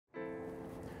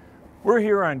We're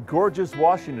here on gorgeous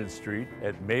Washington Street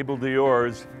at Mabel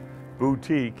Dior's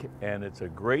boutique, and it's a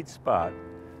great spot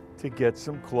to get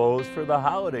some clothes for the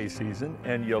holiday season.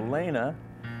 And Yelena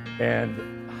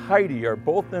and Heidi are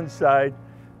both inside.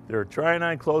 They're trying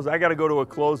on clothes. I got to go to a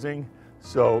closing,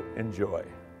 so enjoy.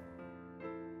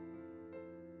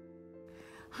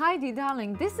 Heidi,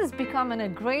 darling, this is becoming a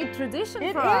great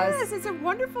tradition for us. It is. It's a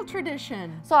wonderful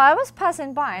tradition. So I was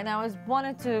passing by and I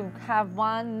wanted to have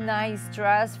one nice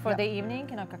dress for the evening,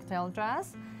 cocktail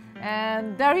dress.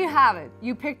 And there you have it.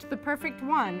 You picked the perfect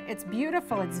one. It's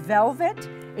beautiful. It's velvet.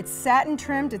 It's satin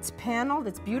trimmed. It's paneled.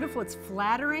 It's beautiful. It's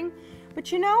flattering.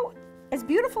 But you know, as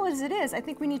beautiful as it is, I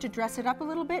think we need to dress it up a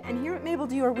little bit. And here at Mabel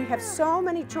Dior, we have so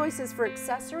many choices for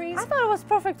accessories. I thought it was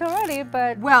perfect already,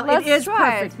 but well, let's it is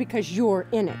try perfect because you're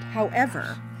in it.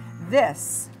 However,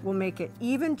 this will make it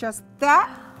even just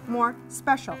that more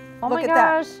special. Oh Look my at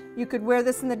gosh. that. You could wear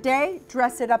this in the day,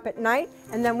 dress it up at night,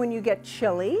 and then when you get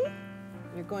chilly,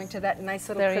 you're going to that nice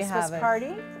little Christmas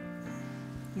party.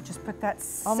 You just put that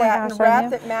satin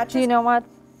wrap that matches. Do you know what?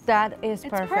 That is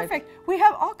perfect. It's perfect. We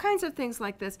have all kinds of things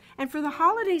like this. And for the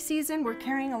holiday season, we're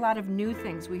carrying a lot of new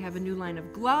things. We have a new line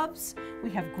of gloves. We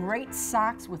have great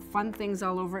socks with fun things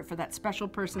all over it for that special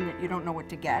person that you don't know what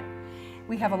to get.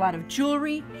 We have a lot of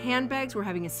jewelry, handbags. We're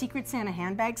having a Secret Santa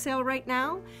handbag sale right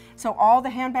now. So all the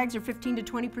handbags are 15 to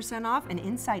 20% off, and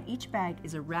inside each bag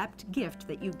is a wrapped gift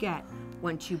that you get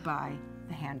once you buy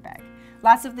the handbag.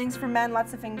 Lots of things for men,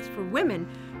 lots of things for women.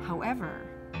 However,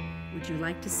 would you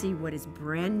like to see what is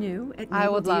brand new at Mabel Dior? I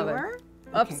would love it.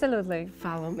 Okay. Absolutely.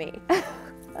 Follow me.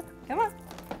 Come on.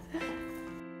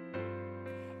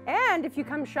 And if you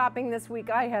come shopping this week,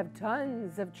 I have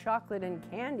tons of chocolate and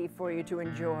candy for you to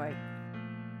enjoy.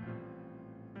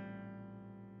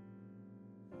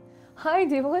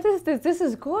 Heidi, what is this? This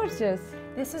is gorgeous.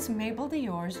 This is Mabel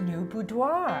Dior's new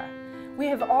boudoir. We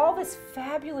have all this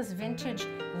fabulous vintage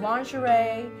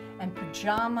lingerie and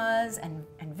pajamas and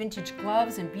vintage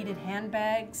gloves and beaded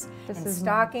handbags and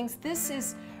stockings.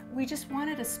 We just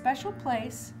wanted a special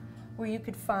place where you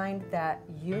could find that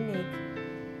unique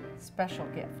special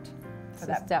gift. This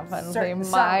is definitely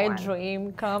my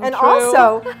dream come true. And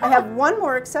also, I have one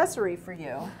more accessory for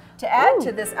you. To add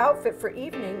to this outfit for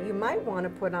evening, you might want to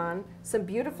put on some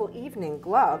beautiful evening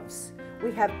gloves.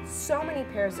 We have so many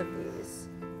pairs of these.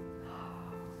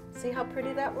 See how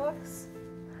pretty that looks?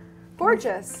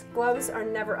 Gorgeous. Gloves are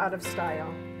never out of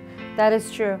style. That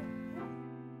is true.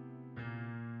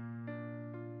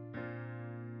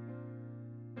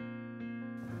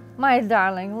 My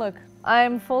darling, look,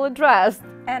 I'm fully dressed.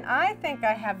 And I think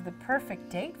I have the perfect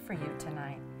date for you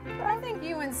tonight. I think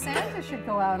you and Santa should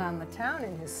go out on the town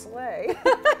in his sleigh.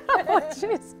 Oh,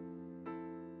 jeez.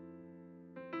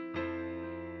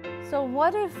 So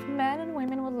what if men and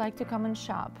women would like to come and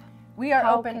shop? We are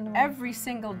open every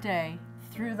single day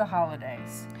through the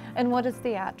holidays. And what is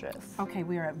the address? Okay,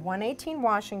 we are at 118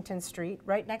 Washington Street,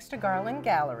 right next to Garland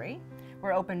Gallery.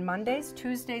 We're open Mondays,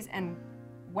 Tuesdays, and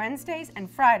Wednesdays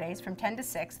and Fridays from 10 to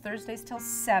 6, Thursdays till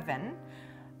 7.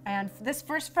 And this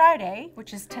first Friday,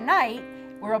 which is tonight,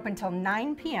 we're open till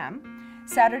 9 p.m.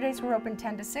 Saturdays we're open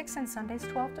 10 to 6 and Sundays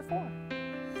 12 to 4.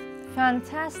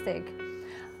 Fantastic.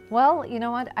 Well, you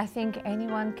know what? I think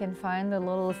anyone can find a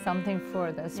little something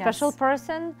for the special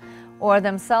person or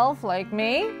themselves, like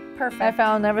me. Perfect. I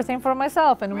found everything for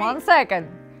myself in 1 second.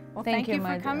 Well, thank you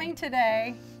for coming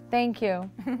today. Thank you.